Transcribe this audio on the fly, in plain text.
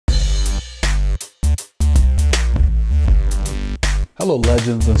Hello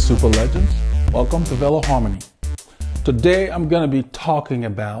legends and super legends. Welcome to Veloharmony. Today I'm going to be talking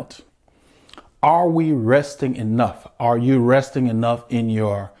about, are we resting enough? Are you resting enough in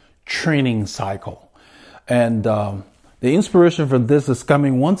your training cycle? And the inspiration for this is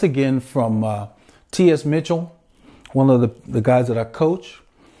coming once again from T.S. Mitchell, one of the guys that I coach.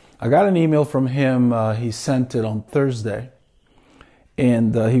 I got an email from him. He sent it on Thursday.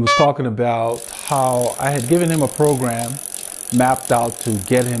 And he was talking about how I had given him a program mapped out to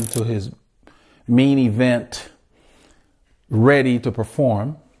get him to his main event ready to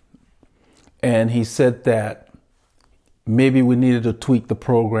perform. And he said that maybe we needed to tweak the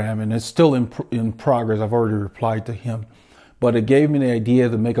program, and it's still in progress. I've already replied to him, but it gave me the idea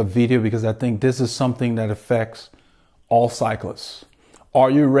to make a video because I think this is something that affects all cyclists. Are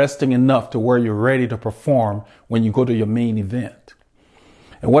you resting enough to where you're ready to perform when you go to your main event?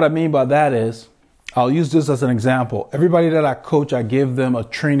 And what I mean by that is, I'll use this as an example. Everybody that I coach, I give them a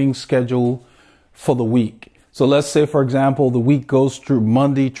training schedule for the week. So let's say, for example, the week goes through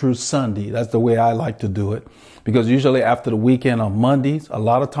Monday through Sunday. That's the way I like to do it, because usually after the weekend on Mondays, a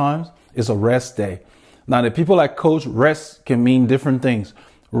lot of times it's a rest day. Now, the people I coach, rest can mean different things.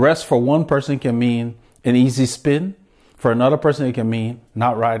 Rest for one person can mean an easy spin. For another person, it can mean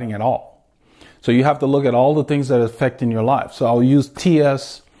not riding at all. So you have to look at all the things that are affecting your life. So I'll use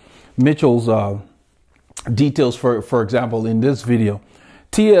T.S. Mitchell's details, for example, in this video.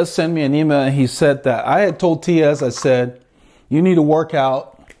 T.S. sent me an email and he said that I had told T.S., I said, you need to work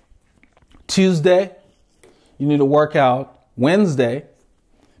out Tuesday, you need to work out Wednesday,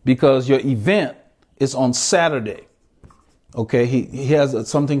 because your event is on Saturday. Okay, he has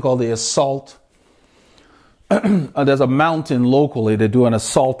something called the assault. There's a mountain locally, they do an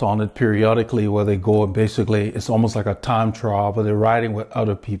assault on it periodically where they go and basically it's almost like a time trial, but they're riding with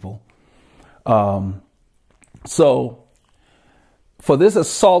other people. So for this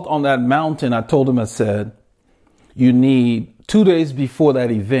assault on that mountain, I told him, I said, you need 2 days before that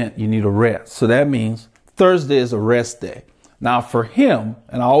event, you need a rest. So that means Thursday is a rest day. Now for him,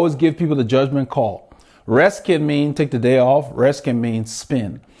 and I always give people the judgment call, rest can mean take the day off. Rest can mean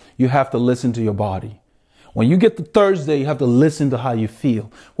spin. You have to listen to your body. When you get to Thursday, you have to listen to how you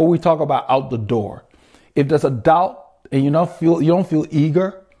feel. What we talk about out the door. If there's a doubt and you don't feel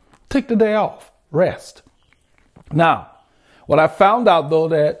eager, take the day off, rest. Now, what I found out though,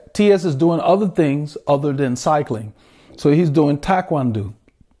 that TS is doing other things other than cycling. So he's doing Taekwondo.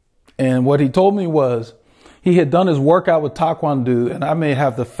 And what he told me was he had done his workout with Taekwondo, and I may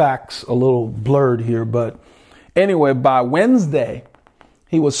have the facts a little blurred here, but anyway, by Wednesday,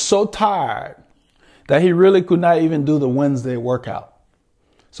 he was so tired that he really could not even do the Wednesday workout.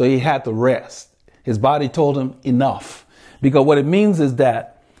 So he had to rest. His body told him enough, because what it means is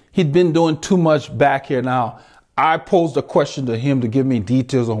that he'd been doing too much back here. Now, I posed a question to him to give me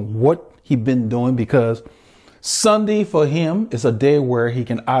details on what he'd been doing, because Sunday for him is a day where he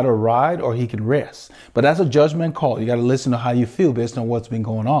can either ride or he can rest. But that's a judgment call. You got to listen to how you feel based on what's been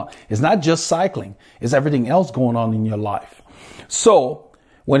going on. It's not just cycling. It's everything else going on in your life. So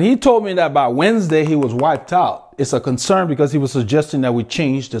when he told me that by Wednesday he was wiped out, it's a concern, because he was suggesting that we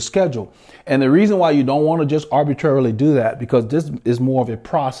change the schedule. And the reason why you don't want to just arbitrarily do that, because this is more of a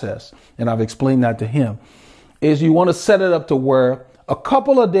process, and I've explained that to him, is you want to set it up to where a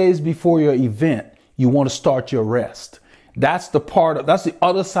couple of days before your event, you want to start your rest. That's the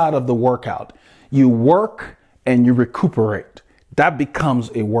other side of the workout. You work and you recuperate. That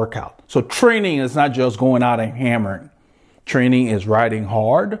becomes a workout. So training is not just going out and hammering. Training is riding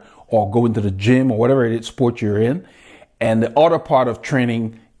hard or going to the gym or whatever it is sport you're in. And the other part of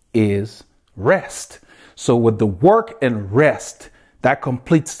training is rest. So with the work and rest, that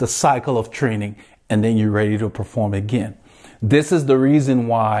completes the cycle of training, and then you're ready to perform again. This is the reason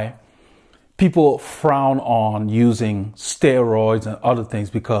why people frown on using steroids and other things,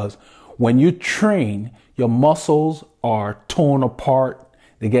 because when you train, your muscles are torn apart,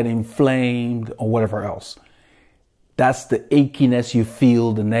 they get inflamed or whatever else. That's the achiness you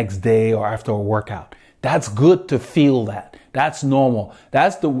feel the next day or after a workout. That's good to feel that. That's normal.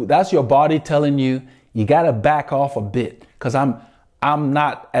 That's your body telling you, you got to back off a bit, because I'm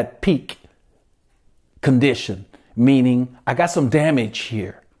not at peak condition, meaning I got some damage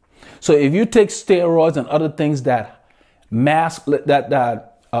here. So if you take steroids and other things that mask what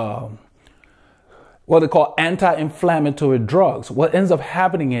they call anti-inflammatory drugs, what ends up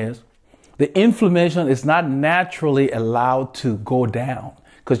happening is the inflammation is not naturally allowed to go down,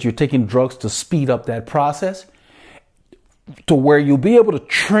 because you're taking drugs to speed up that process to where you'll be able to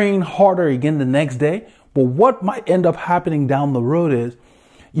train harder again the next day. But what might end up happening down the road is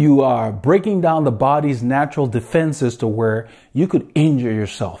You are breaking down the body's natural defenses to where you could injure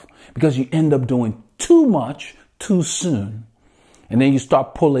yourself because you end up doing too much too soon. And then you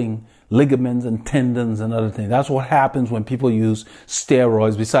start pulling ligaments and tendons and other things. That's what happens when people use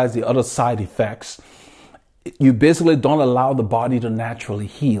steroids, besides the other side effects. You basically don't allow the body to naturally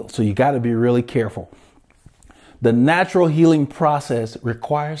heal. So you got to be really careful. The natural healing process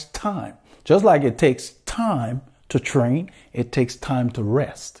requires time. Just like it takes time to train, it takes time to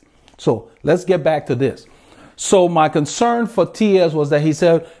rest. So let's get back to this. So my concern for TS was that he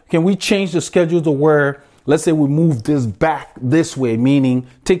said, can we change the schedule to where, let's say we move this back this way, meaning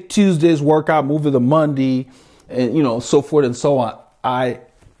take Tuesday's workout, move it to Monday, and so forth and so on.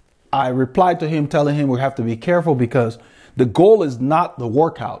 I replied to him telling him we have to be careful because the goal is not the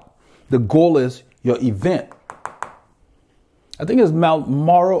workout. The goal is your event. I think it's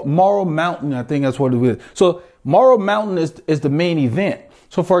Morrow Mountain. I think that's what it is. So Morrow Mountain is the main event.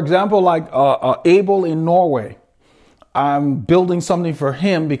 So for example, like Abel in Norway, I'm building something for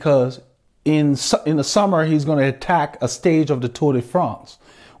him because in the summer, he's going to attack a stage of the Tour de France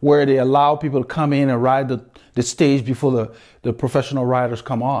where they allow people to come in and ride the stage before the professional riders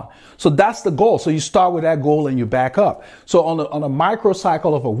come on. So that's the goal. So you start with that goal and you back up. So on a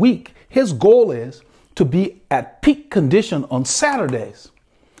microcycle of a week, his goal is to be at peak condition on Saturdays.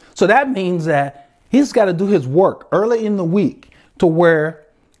 So that means that he's got to do his work early in the week to where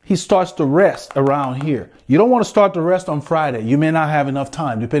he starts to rest around here. You don't want to start to rest on Friday. You may not have enough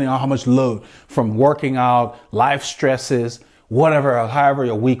time, depending on how much load from working out, life stresses, whatever, however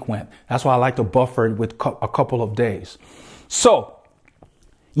your week went. That's why I like to buffer it with a couple of days. So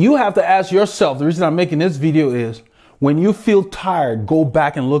you have to ask yourself, the reason I'm making this video is when you feel tired, go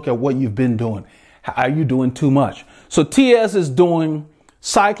back and look at what you've been doing. Are you doing too much? So TS is doing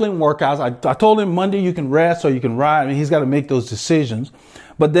cycling workouts. I told him Monday you can rest or you can ride. I mean, he's got to make those decisions.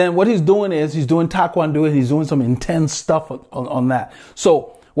 But then what he's doing is he's doing Taekwondo and he's doing some intense stuff on that.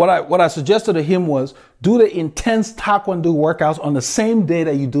 So what I suggested to him was do the intense Taekwondo workouts on the same day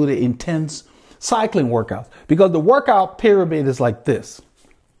that you do the intense cycling workouts. Because the workout pyramid is like this.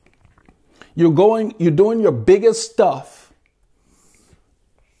 You're doing your biggest stuff.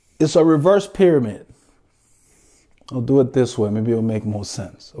 It's a reverse pyramid. I'll do it this way. Maybe it'll make more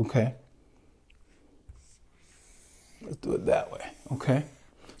sense. Okay. Let's do it that way. Okay.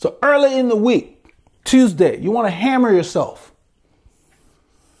 So early in the week, Tuesday, you want to hammer yourself.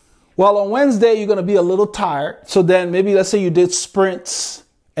 Well, on Wednesday, you're going to be a little tired. So then maybe let's say you did sprints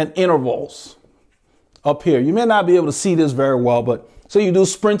and intervals up here. You may not be able to see this very well, but say you do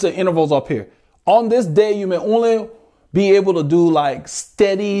sprints and intervals up here. On this day, you may only be able to do like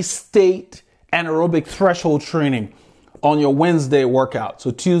steady state anaerobic threshold training on your Wednesday workout.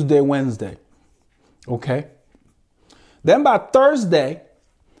 So Tuesday, Wednesday. Okay. Then by Thursday,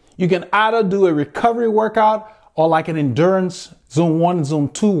 you can either do a recovery workout or like an endurance zone 1 and zone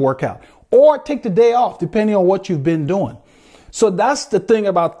 2 workout, or take the day off depending on what you've been doing. So that's the thing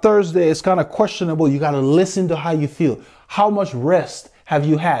about Thursday. It's kind of questionable. You got to listen to how you feel. How much rest have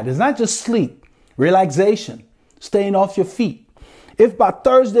you had? It's not just sleep, relaxation, staying off your feet. If by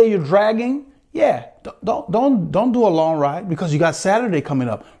Thursday you're dragging, yeah, don't do a long ride because you got Saturday coming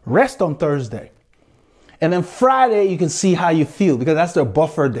up. Rest on Thursday. And then Friday, you can see how you feel because that's their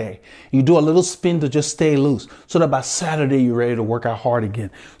buffer day. You do a little spin to just stay loose so that by Saturday, you're ready to work out hard again.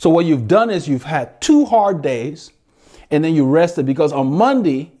 So what you've done is you've had 2 hard days and then you rested because on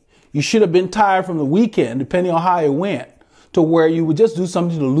Monday, you should have been tired from the weekend, depending on how it went, to where you would just do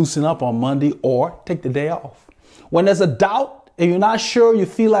something to loosen up on Monday or take the day off. When there's a doubt and you're not sure you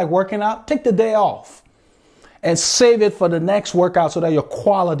feel like working out, take the day off and save it for the next workout so that your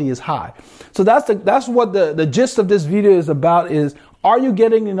quality is high. So that's what the gist of this video is about is, are you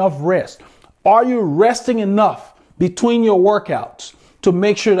getting enough rest? Are you resting enough between your workouts to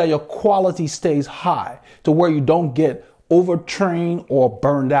make sure that your quality stays high to where you don't get overtrained or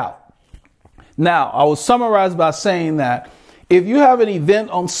burned out? Now, I will summarize by saying that if you have an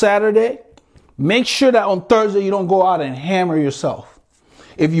event on Saturday, make sure that on Thursday you don't go out and hammer yourself.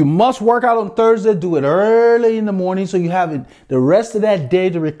 If you must work out on Thursday, do it early in the morning so you have the rest of that day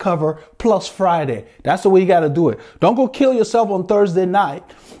to recover plus Friday. That's the way you got to do it. Don't go kill yourself on Thursday night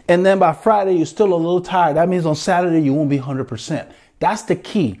and then by Friday you're still a little tired. That means on Saturday you won't be 100%. That's the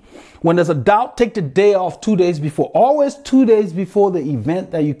key. When there's a doubt, take the day off 2 days before. Always 2 days before the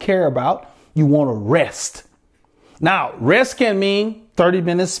event that you care about, you want to rest. Now, rest can mean 30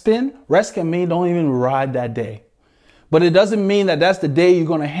 minutes spin. Rest can mean don't even ride that day. But it doesn't mean that that's the day you're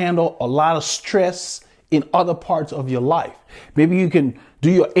going to handle a lot of stress in other parts of your life. Maybe you can do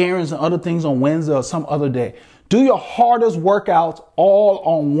your errands and other things on Wednesday or some other day. Do your hardest workouts all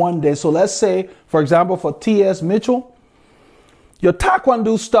on one day. So let's say, for example, for T.S. Mitchell, your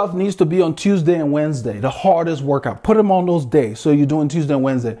Taekwondo stuff needs to be on Tuesday and Wednesday, the hardest workout. Put him on those days. So you're doing Tuesday and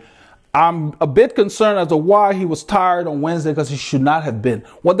Wednesday. I'm a bit concerned as to why he was tired on Wednesday, because he should not have been.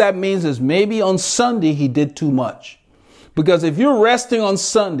 What that means is maybe on Sunday he did too much. Because if you're resting on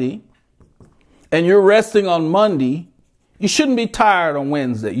Sunday and you're resting on Monday, you shouldn't be tired on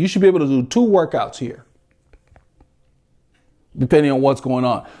Wednesday. You should be able to do 2 workouts here, depending on what's going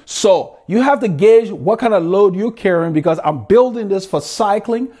on. So you have to gauge what kind of load you're carrying, because I'm building this for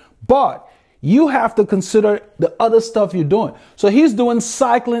cycling, but you have to consider the other stuff you're doing. So he's doing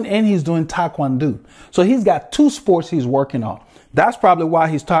cycling and he's doing Taekwondo. So he's got 2 sports he's working on. That's probably why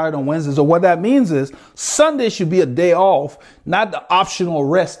he's tired on Wednesday. So what that means is Sunday should be a day off, not the optional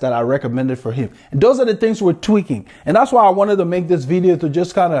rest that I recommended for him. And those are the things we're tweaking. And that's why I wanted to make this video, to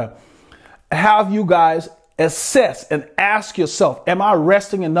just kind of have you guys assess and ask yourself, am I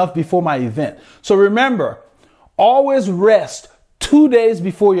resting enough before my event? So remember, always rest 2 days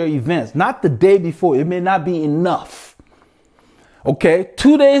before your events, not the day before. It may not be enough. Okay,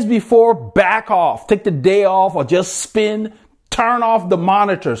 2 days before, back off. Take the day off, or just spin. Turn off the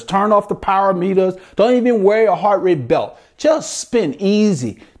monitors. Turn off the power meters. Don't even wear your heart rate belt. Just spin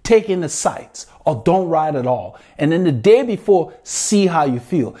easy. Take in the sights, or don't ride at all. And then the day before, see how you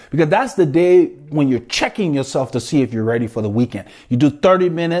feel, because that's the day when you're checking yourself to see if you're ready for the weekend. You do 30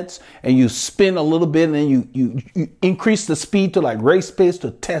 minutes and you spin a little bit, and then you increase the speed to like race pace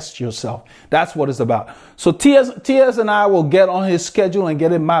to test yourself. That's what it's about. So TS and I will get on his schedule and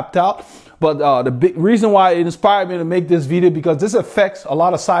get it mapped out. But the big reason why it inspired me to make this video, because this affects a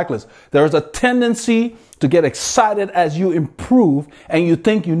lot of cyclists. There is a tendency to get excited as you improve and you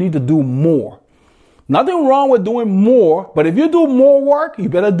think you need to do more. Nothing wrong with doing more, but if you do more work, you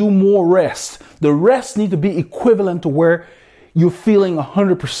better do more rest. The rest need to be equivalent to where you're feeling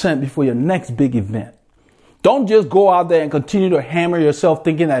 100% before your next big event. Don't just go out there and continue to hammer yourself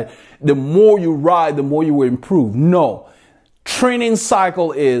thinking that the more you ride, the more you will improve. No. Training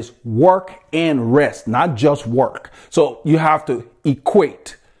cycle is work and rest, not just work. So you have to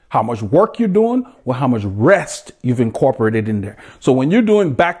equate how much work you're doing with how much rest you've incorporated in there. So when you're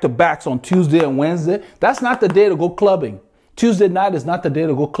doing back-to-backs on Tuesday and Wednesday, that's not the day to go clubbing. Tuesday night is not the day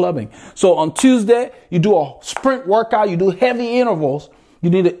to go clubbing. So on Tuesday, you do a sprint workout, you do heavy intervals.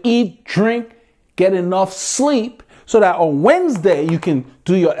 You need to eat, drink, get enough sleep, so that on Wednesday you can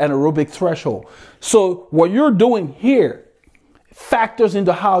do your anaerobic threshold. So what you're doing here factors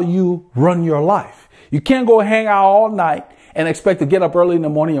into how you run your life. You can't go hang out all night and expect to get up early in the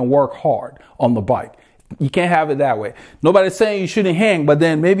morning and work hard on the bike. You can't have it that way. Nobody's saying you shouldn't hang, but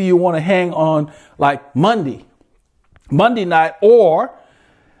then maybe you want to hang on like Monday night, or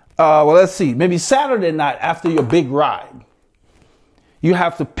let's see, maybe Saturday night after your big ride. You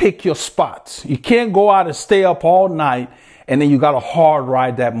have to pick your spots. You can't go out and stay up all night and then you got a hard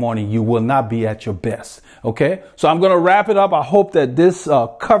ride that morning. You will not be at your best. Okay, so I'm going to wrap it up. I hope that this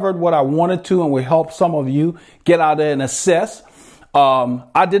covered what I wanted to and will help some of you get out there and assess.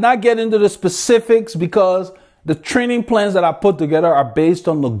 I did not get into the specifics because the training plans that I put together are based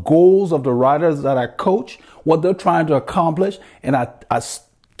on the goals of the riders that I coach, what they're trying to accomplish, and I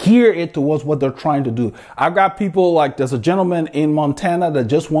gear it towards what they're trying to do. I've got people like, there's a gentleman in Montana that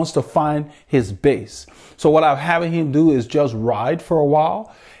just wants to find his base. So what I'm having him do is just ride for a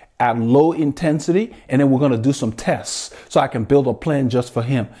while at low intensity, and then we're going to do some tests so I can build a plan just for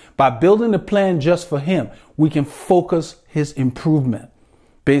him. By building the plan just for him, we can focus his improvement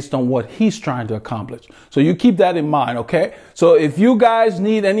based on what he's trying to accomplish. So you keep that in mind, okay? So if you guys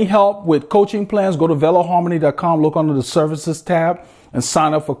need any help with coaching plans, go to veloharmony.com, look under the services tab and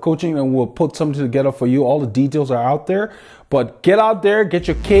sign up for coaching, and we'll put something together for you. All the details are out there, but get out there, get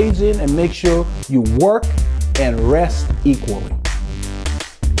your Ks in, and make sure you work and rest equally.